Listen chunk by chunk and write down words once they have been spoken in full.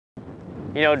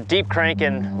You know, deep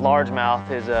cranking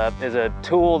largemouth is a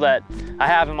tool that I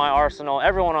have in my arsenal.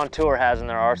 Everyone on tour has in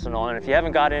their arsenal, and if you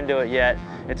haven't got into it yet,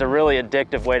 it's a really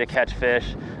addictive way to catch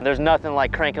fish. There's nothing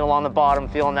like cranking along the bottom,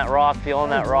 feeling that rock,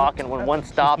 and when one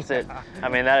stops it, I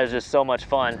mean, that is just so much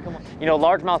fun. You know,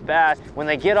 largemouth bass, when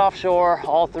they get offshore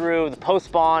all through the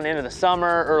post-spawn into the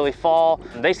summer, early fall,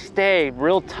 they stay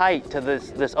real tight to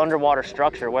this underwater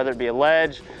structure, whether it be a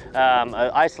ledge, an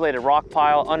isolated rock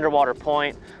pile, underwater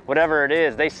point, whatever it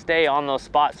is, they stay on those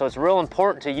spots. So it's real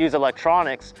important to use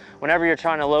electronics whenever you're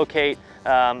trying to locate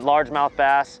largemouth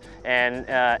bass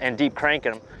and deep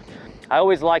cranking them. I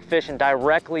always like fishing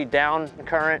directly down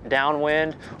current,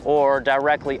 downwind, or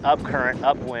directly up current,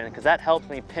 upwind, because that helps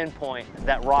me pinpoint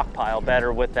that rock pile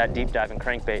better with that deep diving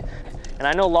crankbait. And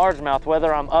I know largemouth,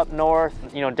 whether I'm up north,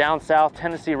 you know, down south,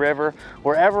 Tennessee River,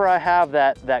 wherever I have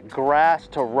that grass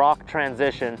to rock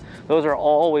transition, those are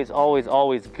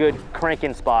always good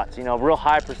cranking spots, you know, real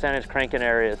high percentage cranking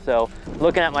areas. So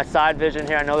looking at my side vision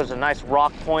here, I know there's a nice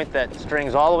rock point that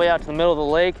strings all the way out to the middle of the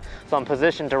lake. So I'm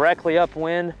positioned directly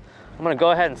upwind. I'm gonna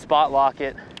go ahead and spot lock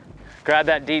it, grab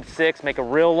that deep 6, make a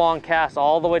real long cast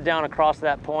all the way down across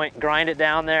that point, grind it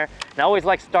down there. And I always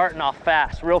like starting off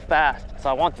fast, real fast. So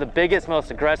I want the biggest,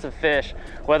 most aggressive fish,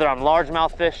 whether I'm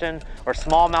largemouth fishing or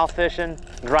smallmouth fishing,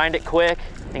 grind it quick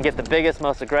and get the biggest,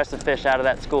 most aggressive fish out of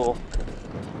that school.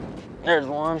 There's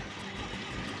one.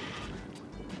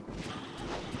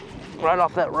 Right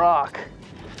off that rock.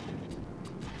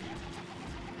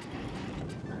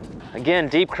 Again,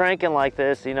 deep cranking like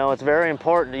this, you know, it's very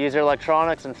important to use your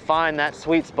electronics and find that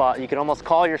sweet spot. You can almost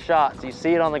call your shots. You see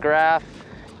it on the graph,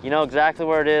 you know exactly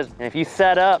where it is. And if you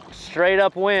set up straight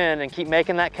upwind and keep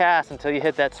making that cast until you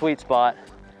hit that sweet spot,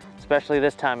 especially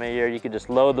this time of year, you could just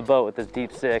load the boat with this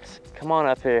deep 6. Come on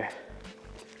up here.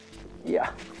 Yeah.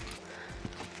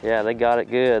 Yeah, they got it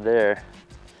good there.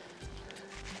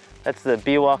 That's the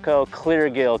Biwako clear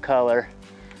gill color.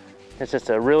 It's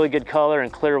just a really good color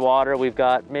and clear water. We've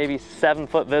got maybe 7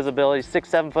 foot visibility,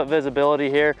 6-7 foot visibility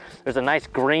here. There's a nice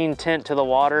green tint to the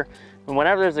water. And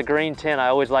whenever there's a green tint, I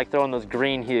always like throwing those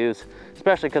green hues,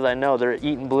 especially because I know they're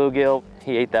eating bluegill.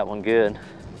 He ate that one good.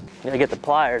 Gonna get the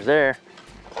pliers there.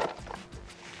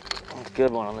 That's a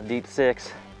good one on the deep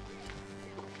 6.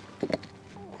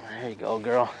 There you go,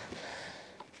 girl.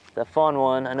 It's a fun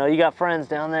one. I know you got friends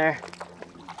down there.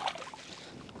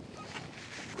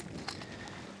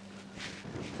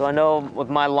 So I know with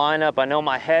my lineup, I know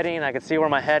my heading, I can see where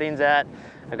my heading's at.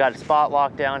 I got a spot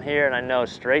lock down here and I know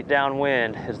straight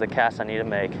downwind is the cast I need to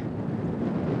make.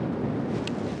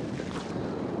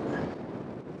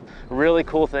 Really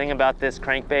cool thing about this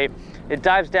crankbait, it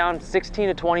dives down 16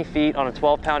 to 20 feet on a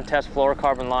 12-pound test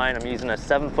fluorocarbon line. I'm using a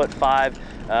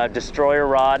 7'5" destroyer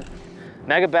rod.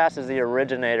 Megabass is the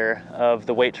originator of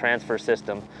the weight transfer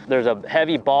system. There's a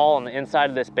heavy ball on the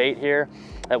inside of this bait here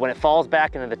that when it falls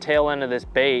back into the tail end of this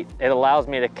bait, it allows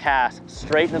me to cast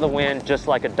straight into the wind just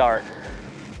like a dart.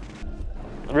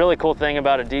 The really cool thing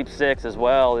about a deep 6 as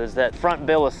well is that front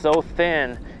bill is so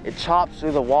thin, it chops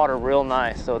through the water real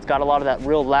nice. So it's got a lot of that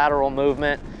real lateral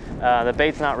movement. The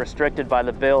bait's not restricted by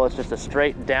the bill, it's just a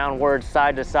straight downward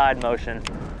side to side motion.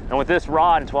 And with this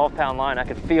rod and 12-pound line, I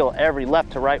could feel every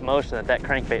left to right motion that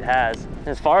crankbait has.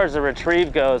 As far as the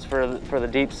retrieve goes for the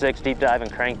deep 6 deep diving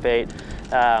crankbait,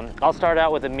 I'll start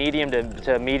out with a medium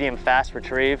to medium fast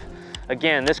retrieve.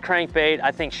 Again, this crankbait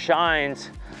I think shines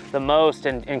the most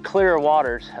in clearer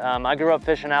waters. I grew up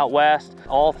fishing out west,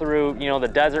 all through, you know, the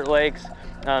desert lakes,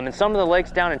 and some of the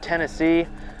lakes down in Tennessee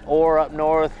or up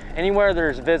north, anywhere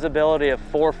there's visibility of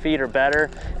 4 feet or better,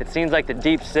 it seems like the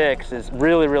deep 6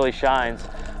 really shines.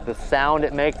 The sound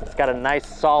it makes, it's got a nice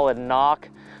solid knock,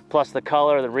 plus the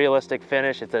color, the realistic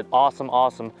finish. It's an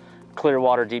awesome clear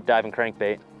water deep diving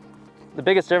crankbait. The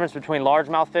biggest difference between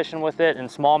largemouth fishing with it and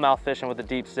smallmouth fishing with the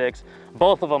deep 6,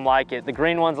 both of them like it. The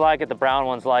green ones like it, the brown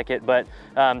ones like it, but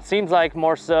seems like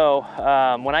more so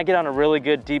when I get on a really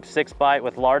good deep 6 bite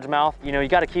with largemouth, you know, you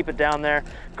got to keep it down there,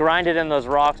 grind it in those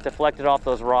rocks, deflect it off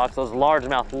those rocks. Those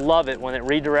largemouth love it when it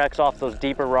redirects off those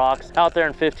deeper rocks out there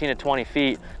in 15 to 20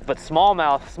 feet. But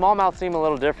smallmouth seem a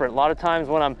little different. A lot of times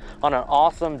when I'm on an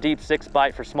awesome deep 6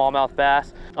 bite for smallmouth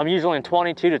bass, I'm usually in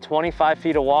 22 to 25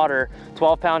 feet of water,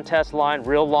 12-pound test line,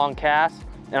 real long cast,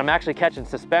 and I'm actually catching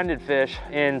suspended fish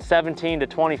in 17 to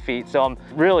 20 feet. So I'm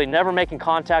really never making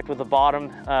contact with the bottom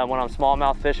when I'm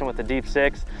smallmouth fishing with the deep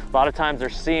 6. A lot of times they're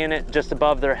seeing it just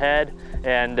above their head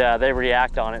and they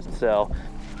react on it. So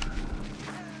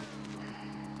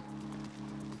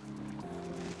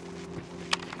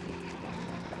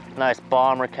nice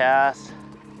bomber cast.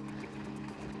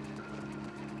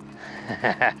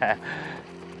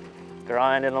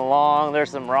 grinding along.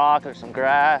 There's some rock, there's some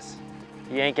grass.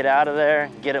 Yank it out of there,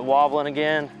 get it wobbling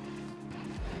again.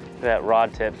 That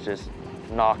rod tip's just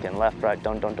knocking left, right,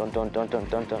 dun, dun, dun, dun, dun, dun,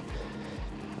 dun, dun.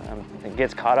 It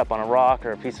gets caught up on a rock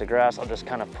or a piece of grass, I'll just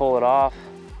kind of pull it off.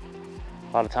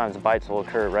 A lot of times bites will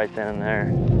occur right then and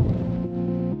there.